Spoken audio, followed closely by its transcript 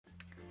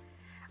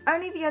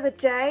Only the other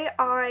day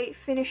I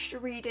finished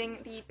reading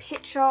The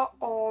Picture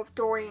of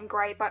Dorian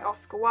Gray by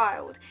Oscar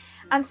Wilde,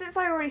 and since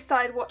I already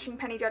started watching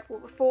Penny Dreadful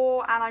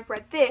before and I've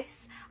read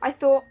this, I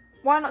thought,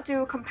 why not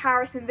do a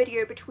comparison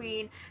video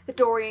between the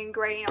Dorian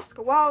Gray in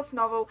Oscar Wilde's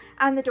novel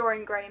and the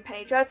Dorian Gray in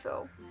Penny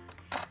Dreadful.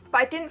 But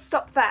I didn't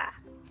stop there.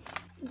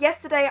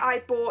 Yesterday I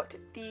bought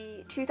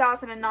the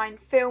 2009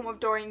 film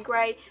of Dorian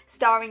Gray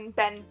starring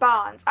Ben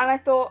Barnes, and I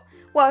thought,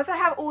 well, if I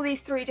have all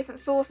these three different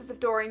sources of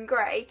Dorian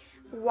Gray,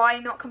 why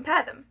not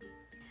compare them?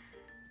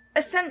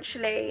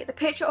 Essentially, The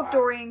Picture of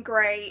Dorian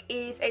Gray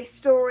is a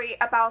story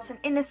about an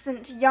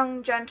innocent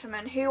young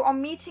gentleman who,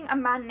 on meeting a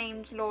man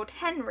named Lord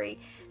Henry,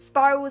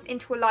 spirals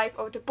into a life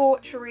of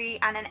debauchery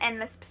and an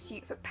endless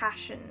pursuit for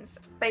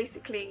passions,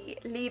 basically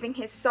leaving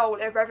his soul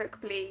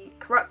irrevocably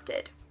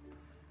corrupted.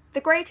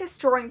 The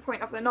greatest drawing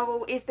point of the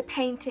novel is the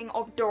painting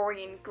of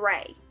Dorian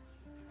Gray.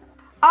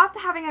 After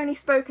having only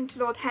spoken to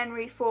Lord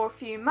Henry for a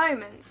few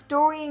moments,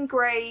 Dorian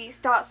Gray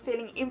starts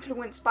feeling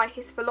influenced by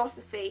his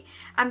philosophy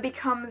and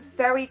becomes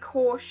very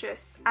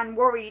cautious and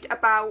worried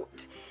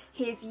about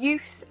his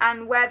youth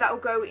and where that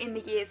will go in the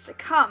years to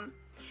come.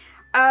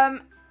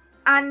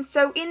 And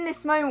so in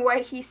this moment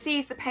where he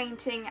sees the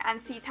painting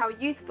and sees how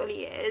youthful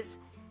he is,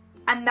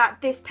 and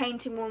that this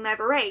painting will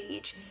never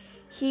age,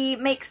 he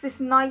makes this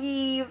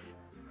naive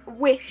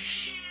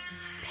wish,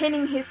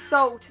 pinning his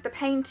soul to the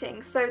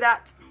painting so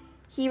that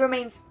he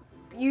remains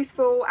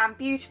youthful and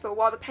beautiful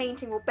while the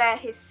painting will bear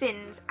his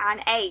sins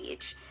and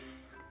age.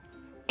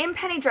 In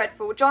Penny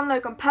Dreadful, John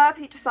Logan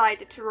purposely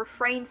decided to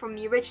refrain from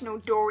the original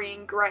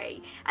Dorian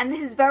Gray, and this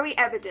is very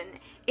evident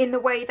in the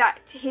way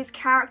that his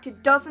character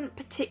doesn't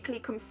particularly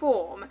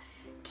conform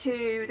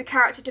to the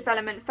character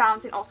development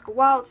found in Oscar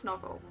Wilde's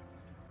novel.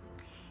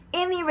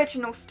 In the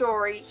original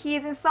story, he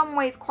is in some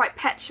ways quite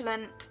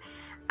petulant,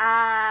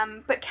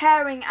 but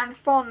caring and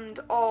fond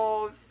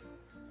of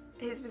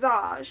his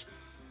visage.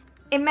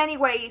 In many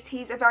ways,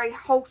 he's a very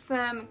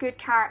wholesome, good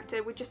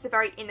character with just a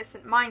very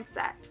innocent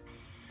mindset.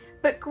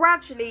 But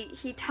gradually,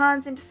 he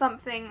turns into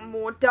something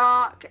more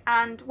dark,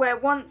 and where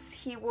once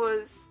he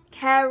was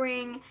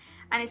caring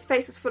and his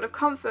face was full of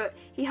comfort,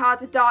 he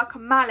hards a darker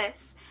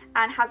malice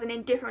and has an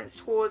indifference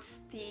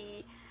towards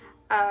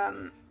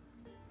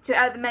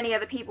many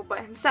other people but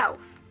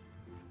himself.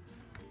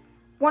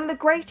 One of the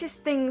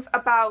greatest things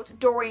about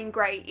Dorian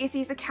Gray is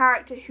he's a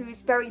character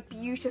who's very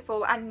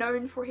beautiful and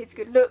known for his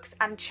good looks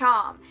and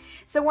charm.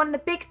 So one of the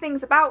big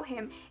things about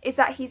him is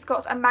that he's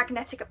got a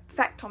magnetic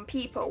effect on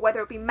people,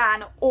 whether it be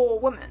man or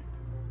woman.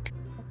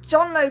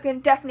 John Logan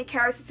definitely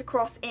carries this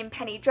across in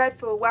Penny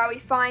Dreadful, where we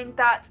find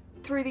that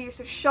through the use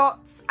of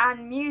shots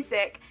and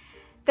music,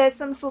 there's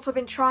some sort of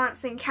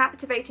entrancing,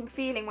 captivating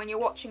feeling when you're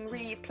watching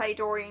Reeve play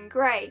Dorian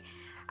Gray.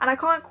 And I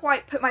can't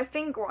quite put my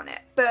finger on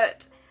it,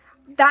 but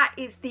that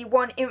is the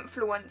one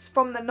influence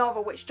from the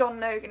novel which John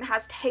Logan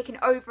has taken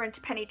over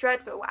into Penny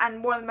Dreadful,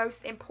 and one of the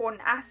most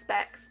important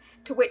aspects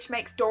to which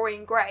makes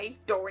Dorian Gray,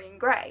 Dorian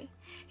Gray.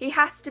 He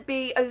has to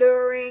be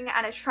alluring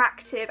and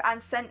attractive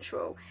and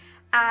sensual,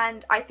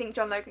 and I think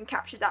John Logan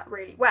captured that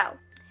really well.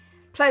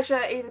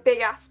 Pleasure is a big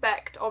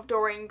aspect of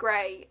Dorian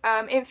Gray.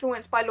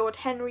 Influenced by Lord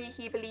Henry,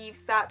 he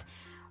believes that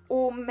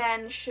all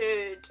men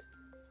should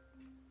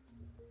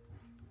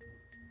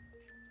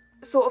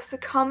sort of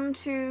succumb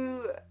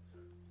to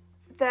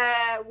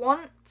their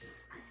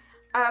wants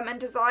and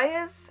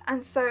desires,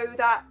 and so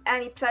that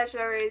any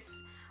pleasure is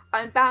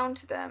unbound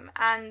to them,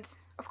 and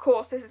of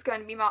course this is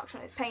going to be marked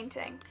on his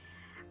painting.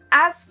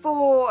 As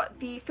for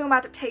the film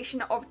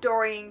adaptation of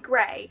Dorian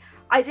Gray,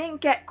 I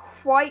didn't get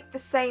quite the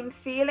same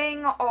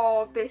feeling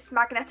of this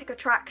magnetic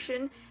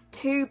attraction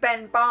to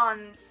Ben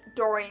Barnes'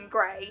 Dorian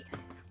Gray.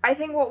 I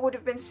think what would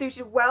have been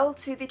suited well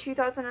to the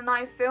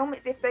 2009 film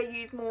is if they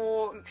used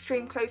more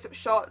extreme close-up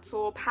shots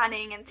or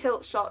panning and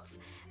tilt shots,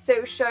 so it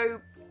would show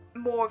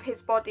more of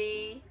his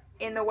body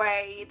in the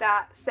way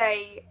that,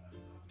 say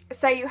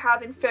you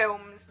have in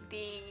films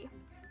the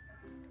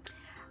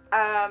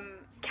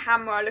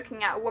camera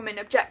looking at a woman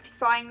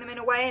objectifying them in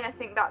a way, and I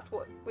think that's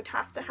what would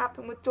have to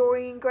happen with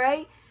Dorian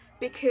Gray,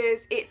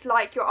 because it's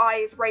like your eye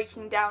is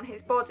raking down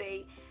his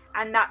body,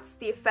 and that's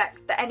the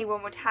effect that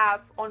anyone would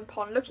have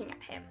upon looking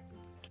at him.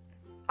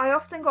 I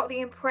often got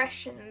the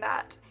impression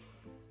that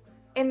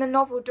in the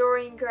novel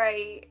Dorian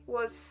Gray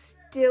was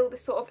still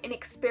this sort of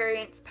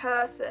inexperienced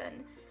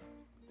person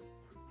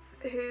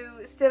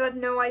who still had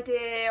no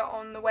idea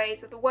on the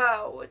ways of the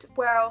world,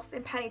 whereas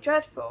in Penny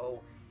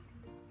Dreadful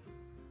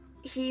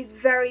he's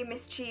very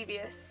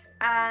mischievous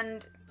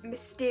and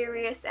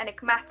mysterious,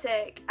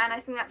 enigmatic, and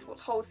I think that's what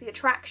holds the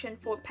attraction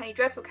for the Penny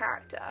Dreadful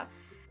character.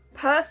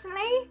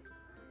 Personally,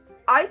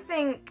 I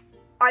think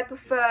I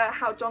prefer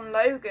how John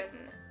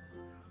Logan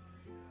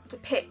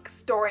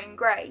depicts Dorian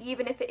Gray,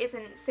 even if it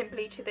isn't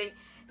simply to the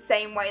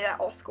same way that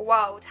Oscar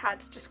Wilde had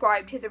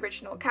described his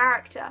original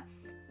character.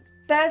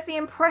 There's the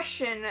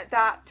impression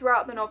that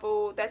throughout the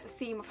novel there's a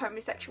theme of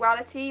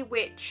homosexuality,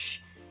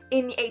 which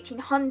in the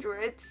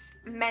 1800s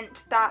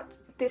meant that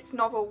this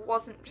novel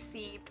wasn't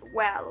received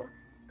well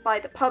by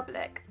the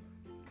public.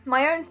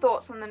 My own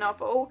thoughts on the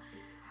novel,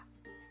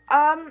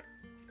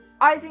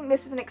 I think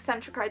this is an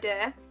eccentric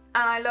idea,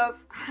 and I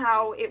love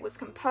how it was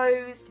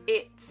composed.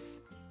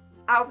 It's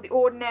out of the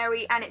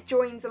ordinary, and it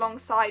joins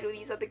alongside all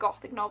these other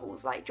Gothic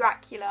novels like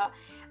Dracula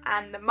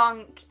and The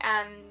Monk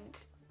and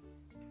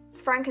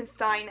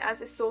Frankenstein as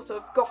this sort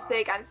of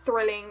Gothic and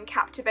thrilling,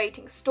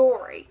 captivating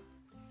story.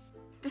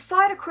 The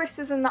side of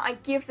criticism that I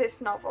give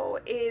this novel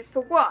is,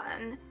 for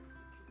one,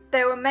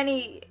 there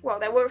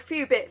were a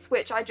few bits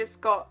which I just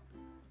got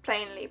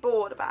plainly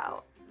bored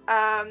about.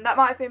 That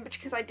might have been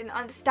because I didn't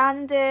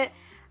understand it.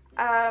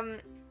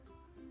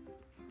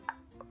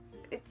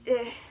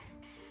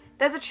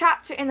 There's a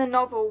chapter in the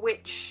novel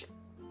which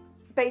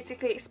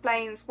basically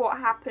explains what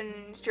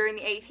happened during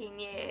the 18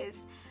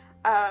 years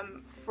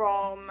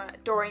from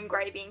Dorian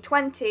Gray being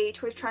 20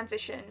 to his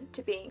transition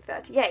to being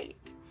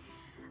 38.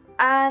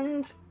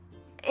 And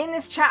in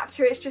this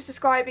chapter it's just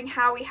describing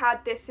how he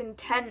had this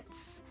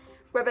intense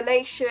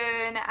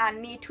revelation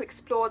and need to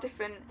explore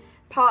different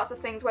parts of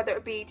things, whether it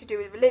would be to do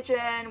with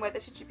religion, whether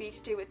it would be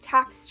to do with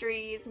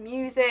tapestries,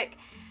 music,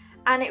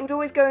 and it would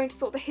always go into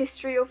sort of the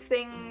history of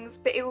things,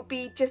 but it would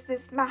be just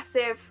this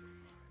massive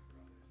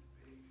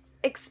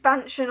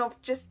expansion of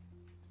just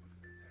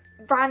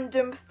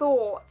random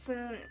thoughts,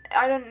 and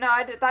I don't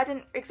know, that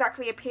didn't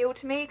exactly appeal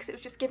to me because it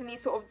was just giving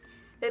these sort of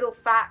little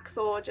facts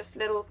or just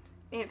little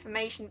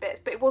information bits,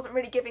 but it wasn't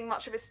really giving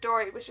much of a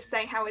story. It was just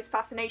saying how his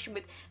fascination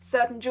with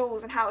certain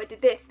jewels and how it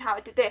did this and how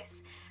it did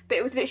this, but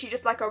it was literally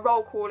just like a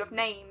roll call of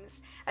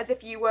names as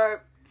if you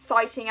were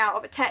citing out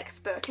of a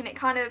textbook, and it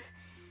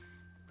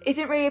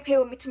didn't really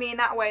appeal to me in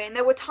that way. And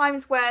there were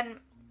times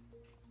when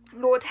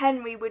Lord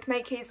Henry would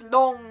make his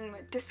long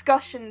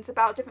discussions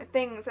about different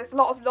things. There's a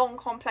lot of long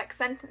complex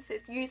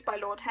sentences used by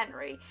Lord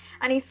Henry,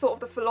 and he's sort of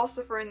the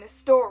philosopher in this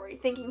story,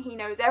 thinking he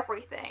knows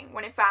everything,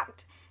 when in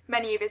fact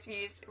many of his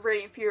views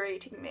really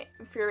infuriated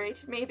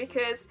me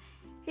because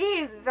he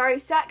is very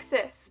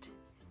sexist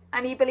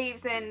and he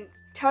believes in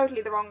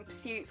totally the wrong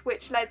pursuits,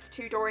 which led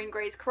to Dorian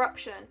Gray's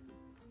corruption.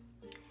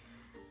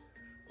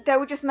 There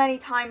were just many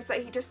times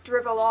that he just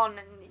drivel on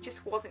and it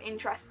just wasn't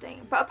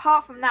interesting. But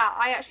apart from that,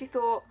 I actually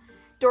thought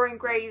Dorian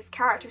Gray's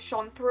character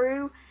shone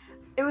through.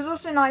 It was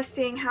also nice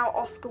seeing how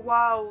Oscar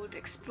Wilde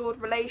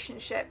explored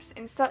relationships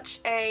in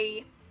such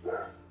a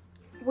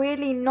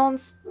weirdly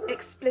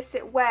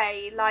non-explicit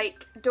way,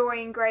 like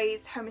Dorian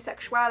Gray's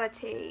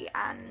homosexuality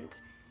and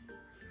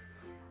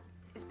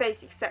his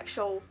basic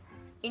sexual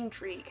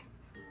intrigue.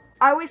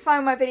 I always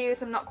find my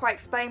videos I'm not quite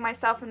explaining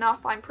myself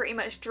enough. I'm pretty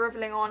much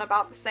drivelling on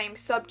about the same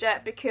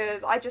subject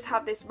because I just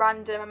have this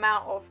random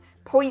amount of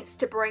points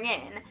to bring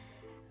in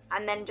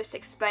and then just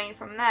explain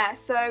from there.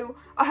 So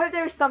I hope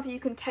there is something you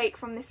can take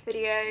from this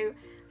video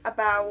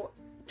about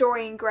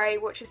Dorian Gray,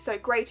 which is so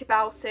great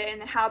about it,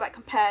 and how that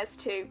compares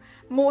to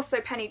more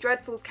so Penny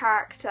Dreadful's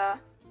character.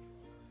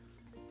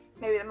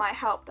 Maybe that might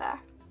help there.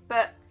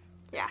 But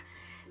yeah.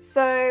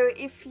 So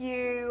if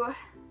you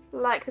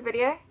like the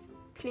video,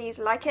 please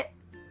like it.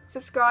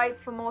 Subscribe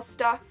for more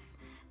stuff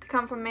to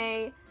come from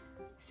me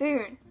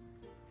soon.